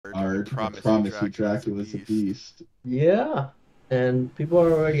promise you Dracula's a beast. Yeah, and people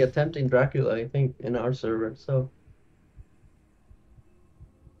are already attempting Dracula, I think, in our server. So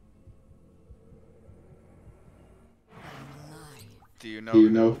Do you Do know you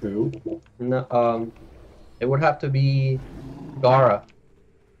know who? who? no, it would have to be Gara.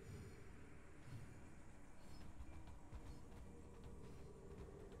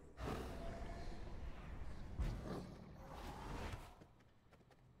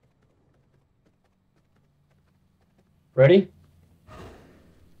 Ready?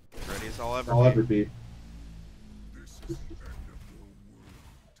 Ready as I'll ever I'll be. ever be. This is the end of your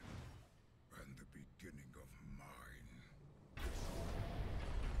world, and the beginning of mine.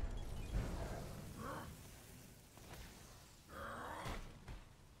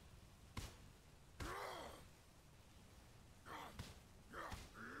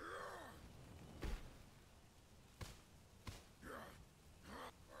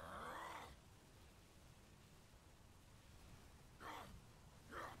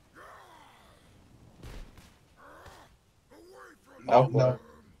 Away from No. Oh, the no. worm!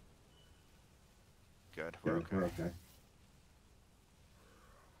 Good, we're Good, we're okay. okay.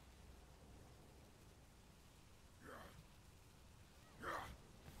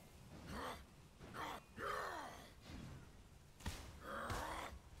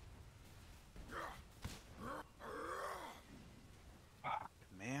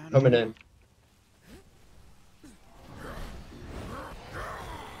 Man. Coming in.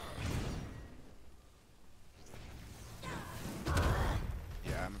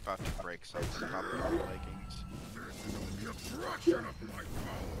 Yeah, I'm about to break something about the leggings. This is only a fraction of my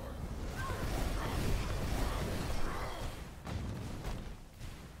power!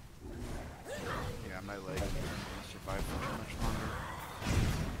 Yeah, my leggings aren't gonna survive for too much longer.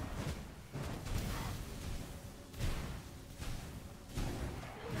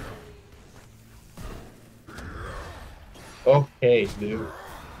 Okay, dude.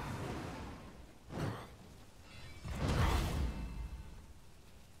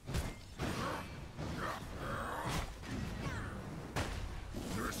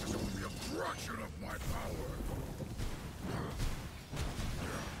 This is only a fraction of my power!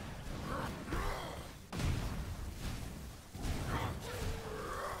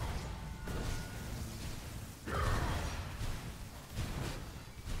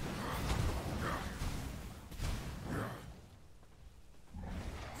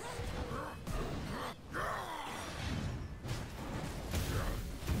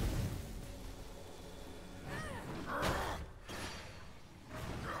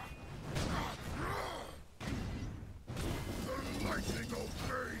 The lightning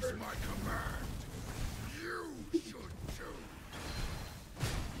obeys my command! You should too!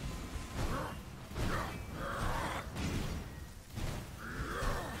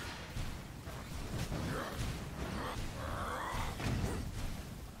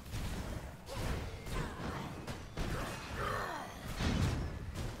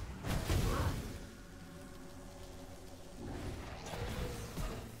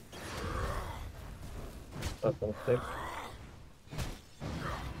 That's gonna stick.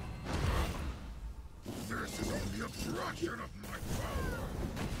 This is only a fraction of my power!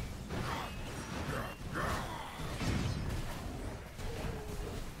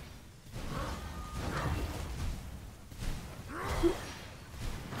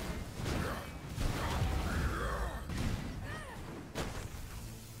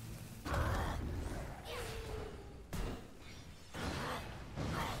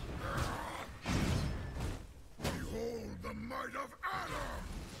 Behold the might of Adam!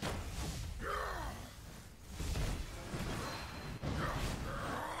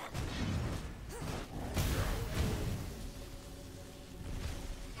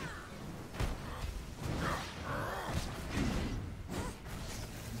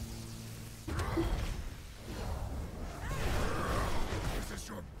 This is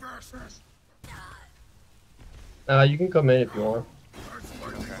your best! You can come in if you want. As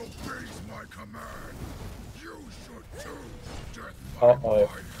lightning obeys my command, you should too! Death by my Uh-oh.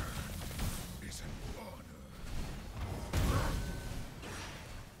 hand is an honor.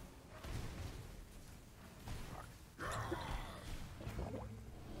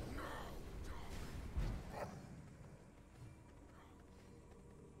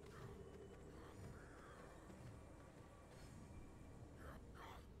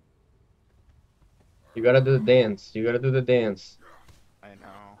 You gotta do the dance. You gotta do the dance. I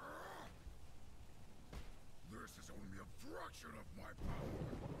know. This is only a fraction of my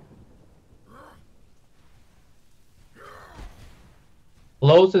power.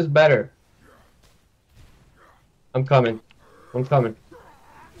 Close is better. I'm coming. I'm coming.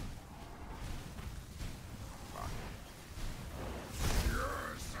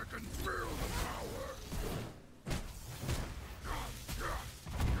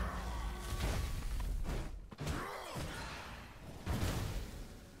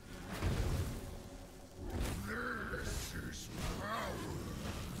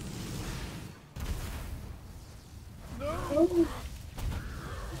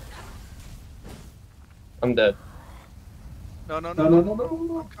 I'm dead. No, no, No, no, no, no, no,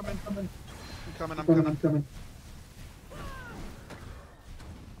 no. I'm coming. I'm I'm coming. coming.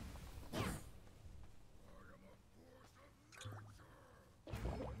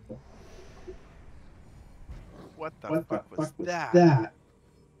 What the What the fuck was fuck was that? that?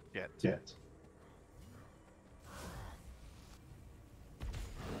 Shit. Shit.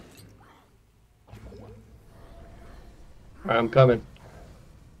 Alright, I'm coming.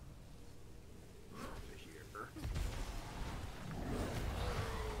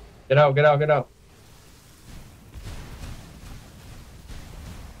 Get out, get out, get out.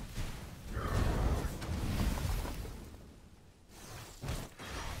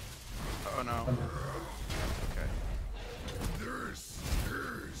 Oh no. Okay. This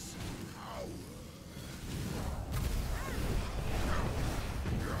is power.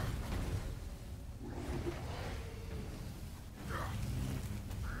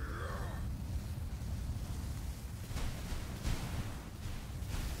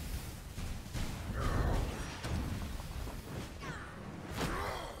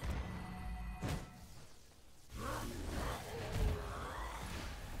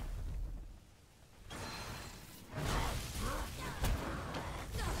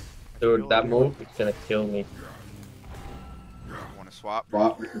 Dude, that move is gonna kill me. Want to swap?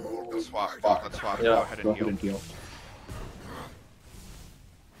 Swap. Let's swap. Swap. Let's swap. Yeah. Go ahead Go and ahead heal. and heal.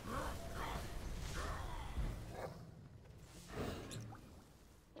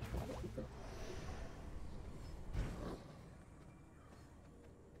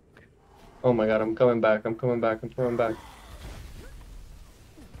 Oh my god, I'm coming back, I'm coming back, I'm coming back.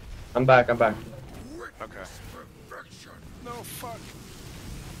 I'm back, I'm back. Okay. Perfection. No, fuck.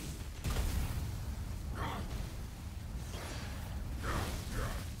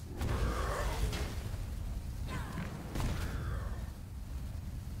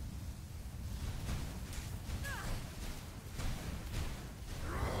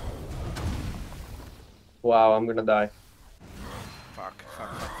 Wow, I'm gonna die. Fuck.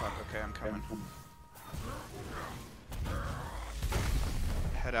 Okay, I'm coming.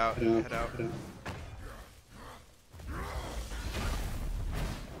 Head out. Head out.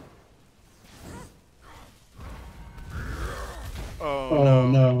 Oh Oh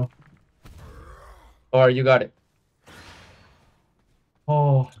no. no. Or you got it.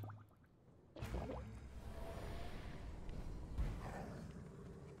 Oh.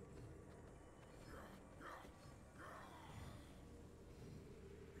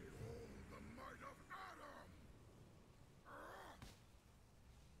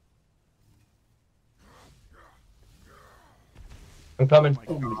 I'm coming.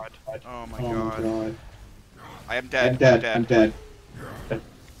 Oh my god. Oh my Oh my god. god. I am I'm dead. dead. I'm dead.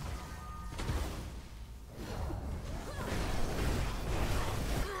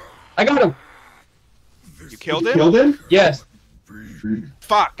 I got him! You killed You him? killed him? Yes.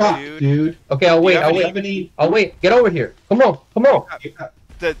 Fuck, Fuck, dude. dude. Okay, I'll wait, have I'll any- wait. I'll wait. Get over here. Come on, come on.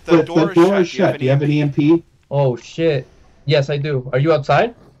 The The door door is is shut. shut. Do you have an EMP? Oh shit. Yes, I do. Are you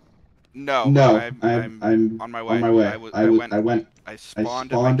outside? No. No, I'm I'm on my way. on my way. I went. I I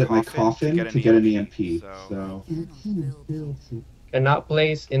spawned spawned at my coffin to get an EMP. So Cannot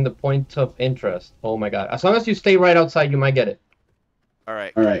place in the point of interest. Oh my god. As long as you stay right outside, you might get it. all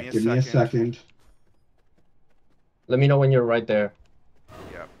right. All right, give me a second. Let me know when you're right there.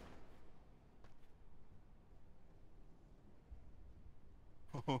 Yep.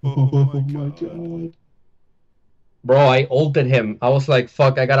 Oh my god. Bro, I ulted him. I was like,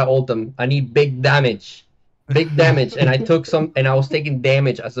 fuck, I gotta ult him. I need big damage. Big damage. And I took some, and I was taking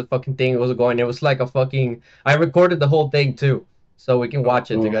damage as the fucking thing was going. It was like a fucking. I recorded the whole thing too. So we can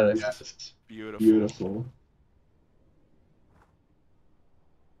watch it Oh, together. yes. Beautiful. Beautiful.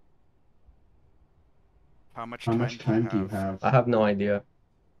 How much How time much do time you do you have? have? I have no idea.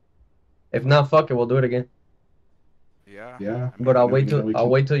 If not, fuck it, we'll do it again. Yeah. Yeah. I mean, But I'll No, wait we till can- I'll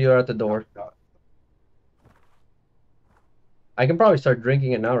wait till you're at the door. I can probably start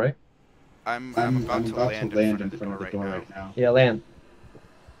drinking it now, right? I'm I'm about to land in in front of the door right now. Yeah, land.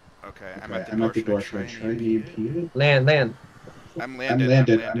 Okay, Okay, I'm at the I'm door. at the door. Should I Should I try EMP and it? Land, land. I'm I'm landed.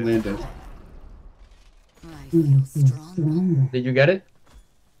 landed. I'm landed. I feel strong. Did you get it?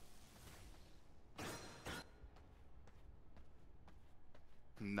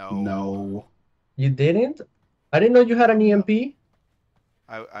 No. No. You didn't? I didn't know you had an EMP.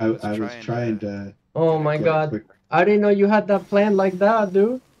 I was trying to. Oh Get it my quick, god. quick. I didn't know you had that plan like that,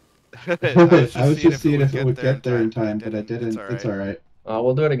 dude. I was just seeing if it would get there in time, but it didn't. It's all right.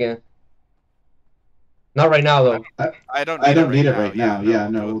 We'll do it again. Not right now, though. I don't I don't need it right right now. Yeah, Yeah,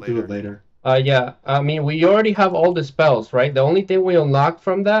 no, we'll do it later. Yeah, I mean, we already have all the spells, right? The only thing we unlock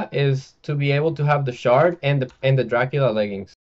from that is to be able to have the shard and the Dracula leggings.